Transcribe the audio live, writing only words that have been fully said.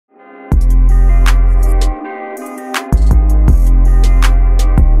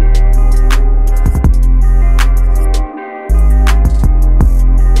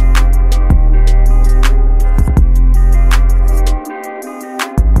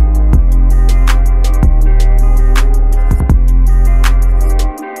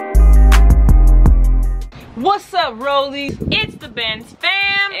rollies. It's the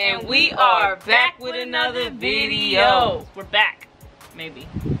Bennsfam, and we are back with another video. We're back, maybe.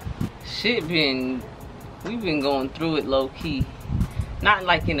 We've been going through it low key. Not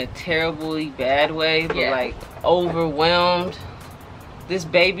like in a terribly bad way, but like overwhelmed. This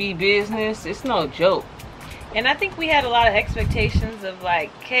baby business, it's no joke. And I think we had a lot of expectations of like,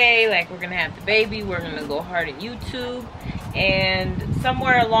 okay, like we're gonna have the baby, we're gonna go hard at YouTube. And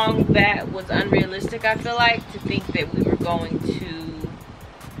somewhere along that was unrealistic, I feel like, to think that we were going to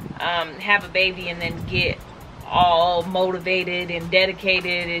have a baby and then get all motivated and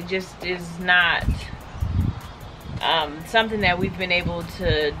dedicated. It just is not something that we've been able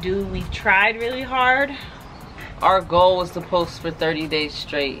to do. We've tried really hard. Our goal was to post for 30 days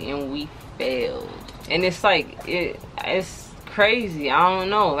straight and we failed. And it's like, it's crazy. I don't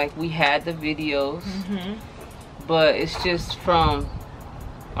know, like we had the videos, but it's just from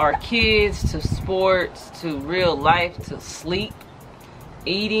our kids to sports to real life to sleep,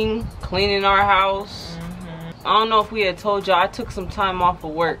 eating, cleaning our house. I don't know if we had told y'all, I took some time off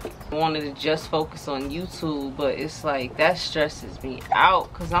of work. I wanted to just focus on YouTube, but it's like that stresses me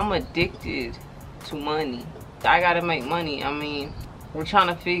out because I'm addicted to money. I gotta make money. I mean, we're trying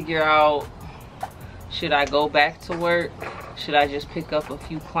to figure out, should I go back to work? Should I just pick up a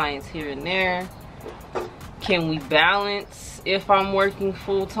few clients here and there? Can we balance if I'm working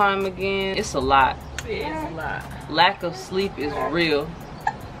full-time again? It's a lot. It's a lot. Lack of sleep is real.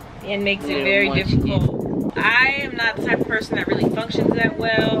 And makes it very difficult. I am not the type of person that really functions that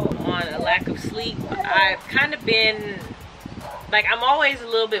well on a lack of sleep. I've kind of been, like, I'm always a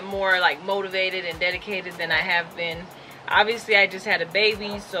little bit more like motivated and dedicated than I have been. Obviously, I just had a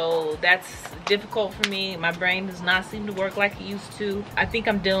baby, so that's difficult for me. My brain does not seem to work like it used to. I think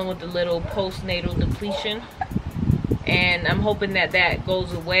I'm dealing with a little postnatal depletion, and I'm hoping that that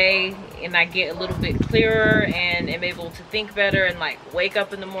goes away and I get a little bit clearer and am able to think better and like wake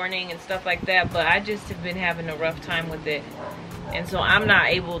up in the morning and stuff like that. But I just have been having a rough time with it, and so I'm not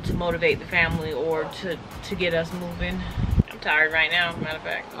able to motivate the family or to get us moving. Tired right now, matter of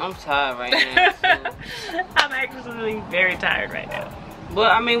fact. I'm tired right now too. I'm actually very tired right now. But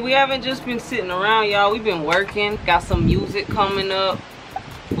I mean, we haven't just been sitting around, y'all. We've been working. Got some music coming up.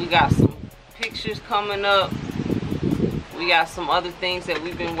 We got some pictures coming up. We got some other things that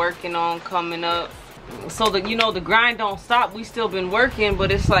we've been working on coming up. So that, you know, the grind don't stop. We still been working,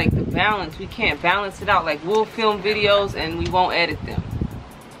 but it's like the balance. We can't balance it out. Like, we'll film videos and we won't edit them.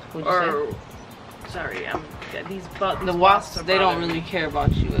 Sorry, the wasps, they don't really care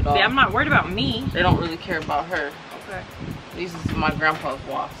about you at all. I'm not worried about me. They don't really care about her. Okay. These is my grandpa's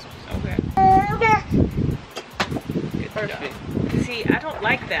wasps. Okay. Perfect. See, I don't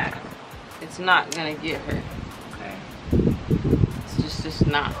like that. It's not gonna get her. Okay. It's just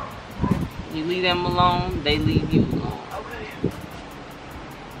not. You leave them alone, they leave you alone. Okay.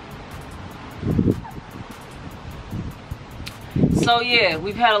 So yeah,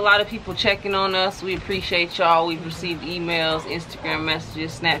 we've had a lot of people checking on us. We appreciate y'all. We've received emails, Instagram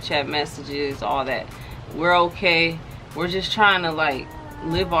messages, Snapchat messages, all that. We're okay. We're just trying to like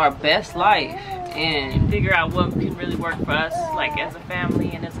live our best life and figure out what can really work for us, like as a family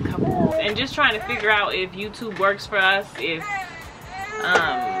and as a couple, and just trying to figure out if YouTube works for us, if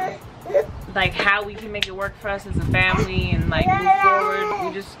like how we can make it work for us as a family and like move forward.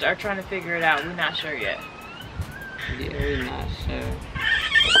 We just are trying to figure it out. We're not sure yet. Yeah, we're not sure.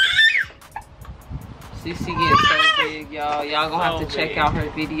 CC getting so big, y'all. Y'all gonna have to check out her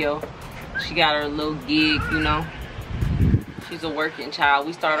video. She got her little gig, you know. She's a working child.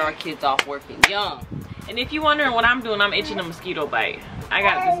 We start our kids off working young. And if you're wondering what I'm doing, I'm itching a mosquito bite. I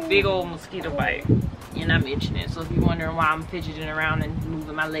got this big old mosquito bite, and I'm itching it. So if you're wondering why I'm fidgeting around and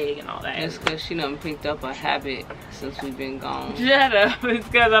moving my leg and all that, it's because she done picked up a habit since we've been gone. Shut up. It's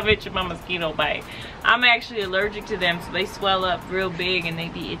because I'm itching my mosquito bite. I'm actually allergic to them, so they swell up real big and they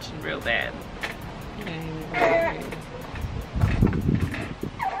be itching real bad.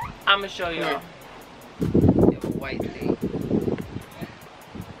 I'm gonna show you all. You have a white thing.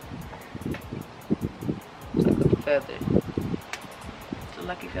 It's like a feather. It's a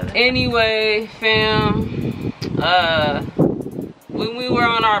lucky feather. Anyway, fam, when we were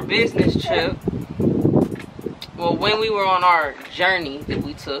on our business trip, well, when we were on our journey that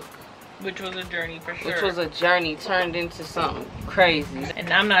we took, which was a journey for sure. Which was a journey turned into something crazy. And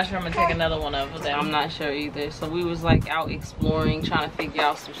I'm not sure I'm gonna take another one of them. I'm not sure either. So we was like out exploring, trying to figure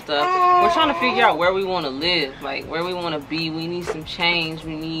out some stuff. We're trying to figure out where we want to live, like where we want to be. We need some change.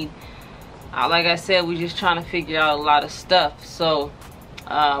 We need, like I said, we're just trying to figure out a lot of stuff. So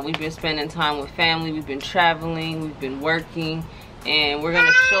we've been spending time with family. We've been traveling. We've been working. And we're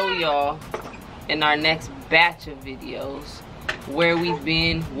gonna show y'all in our next batch of videos. Where we've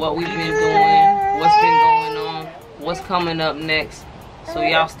been, what we've been doing, what's been going on, what's coming up next. So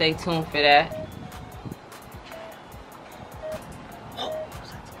y'all stay tuned for that.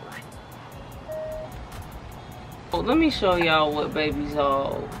 Well, let me show y'all what baby's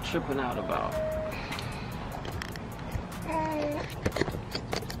all tripping out about.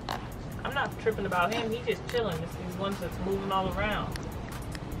 I'm not tripping about him, he's just chilling. It's these ones that's moving all around.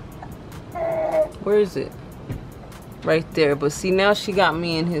 Where is it? Right there. But see, now she got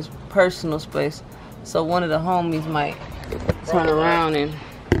me in his personal space, so one of the homies might turn around and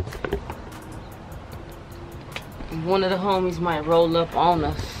one of the homies might roll up on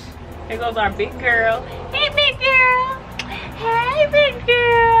us. Here goes our big girl. Hey, big girl. Hey, big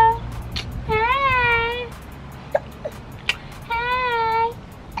girl. Hey. Hey.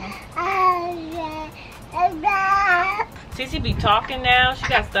 Cece be talking now. She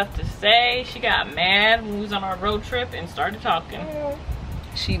got stuff to say. She got mad when we was on our road trip and started talking.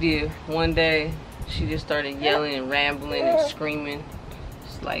 She did. One day, she just started yelling and rambling and screaming.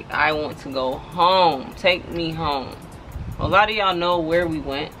 It's like, I want to go home. Take me home. A lot of y'all know where we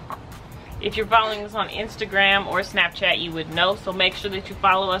went. If you're following us on Instagram or Snapchat, you would know. So make sure that you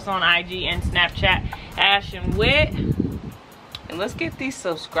follow us on IG and Snapchat, Ash and Wit. And let's get these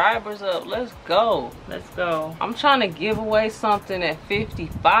subscribers up. Let's go. Let's go. I'm trying to give away something at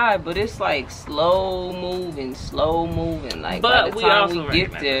 55, but it's like slow moving. Like, but by the time we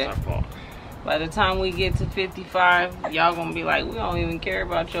get there, by the time we get to 55, y'all gonna be like, we don't even care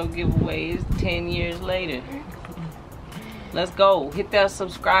about your giveaway. It's 10 years later. Let's go. Hit that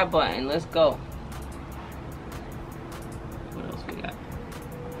subscribe button. Let's go. What else we got?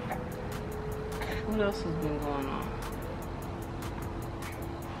 What else has been going on?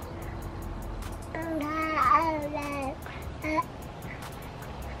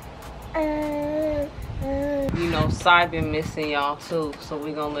 You know, Cy been missing y'all too, so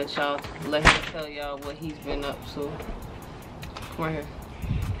we gonna let him tell y'all what he's been up to. Come right here.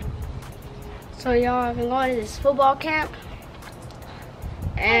 So y'all, I've been going to this football camp,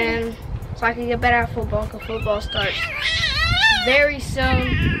 and so I can get better at football, because football starts very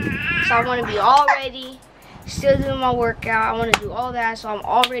soon. So I want to be all ready, still doing my workout. I want to do all that, so I'm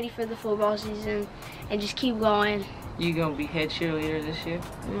all ready for the football season and just keep going. You gonna be head cheerleader this year?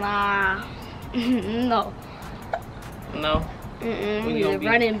 Nah. No. No? You're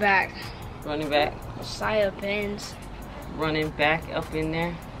running back. Running back? Saya Benz. Running back up in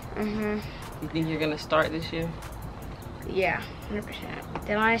there? You think you're gonna start this year? Yeah, 100%.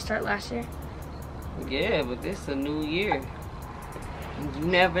 Didn't I start last year? Yeah, but this is a new year. And you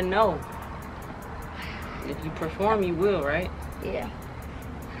never know. If you perform, you will, right? Yeah.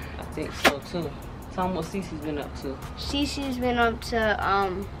 I think so too. Tell them what Cece's been up to. Cece's been up to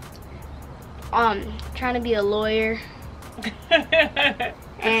trying to be a lawyer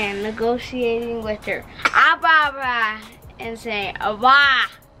and negotiating with her abba and saying abba.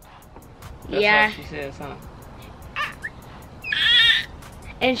 Yeah. That's what she says, huh?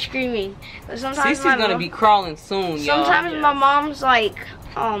 And screaming. But sometimes Cece's gonna be crawling soon, y'all. Sometimes my mom's like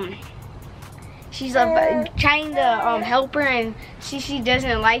she's trying to help her, and Cece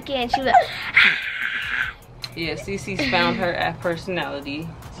doesn't like it, and she's like yeah, Cece's found her personality.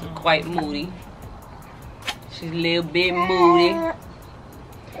 She's quite moody. She's a little bit moody.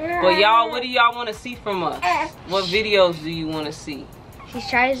 But y'all, what do y'all want to see from us? What videos do you want to see? She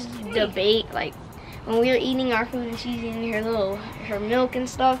tries to debate, like when we were eating our food and she's eating her milk and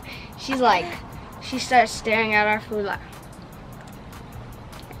stuff. She's like, she starts staring at our food like,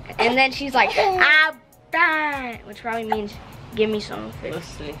 and then she's like, ah, which probably means give me some fish. Let's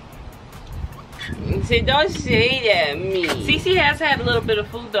see. Say, don't say that, me. Cece has had a little bit of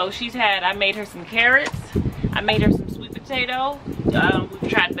food though. I made her some carrots. I made her some sweet potato. We've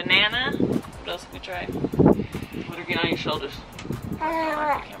tried banana. What else have we tried? Put her, get on your shoulders.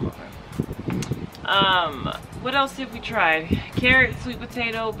 What else have we tried? Carrots, sweet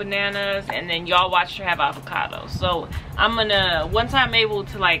potato, bananas, and then y'all watched her have avocado. So I'm gonna, once I'm able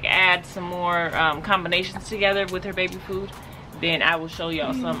to like add some more combinations together with her baby food, then I will show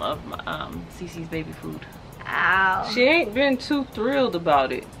y'all some of Cece's baby food. Ow. She ain't been too thrilled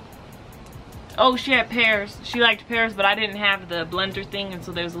about it. Oh, she had pears. She liked pears, but I didn't have the blender thing, and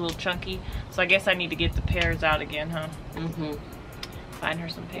so they was a little chunky. So I guess I need to get the pears out again, huh? Find her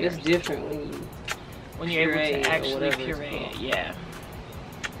some pears. It's different when you're able to actually puree it, yeah.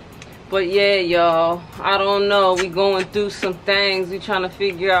 But yeah, y'all, I don't know. We going through some things. We trying to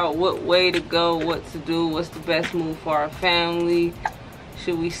figure out what way to go, what to do, what's the best move for our family.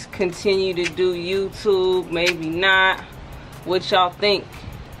 Should we continue to do YouTube? Maybe not. What y'all think?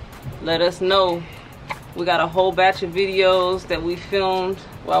 Let us know We got a whole batch of videos that we filmed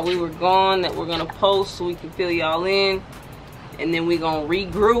while we were gone that we're gonna post so we can fill y'all in. And then we're gonna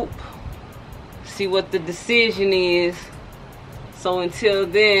regroup, see what the decision is. So until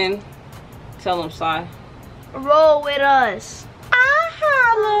then, tell them, Si. Roll with us. I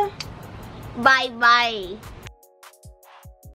holla. Bye bye.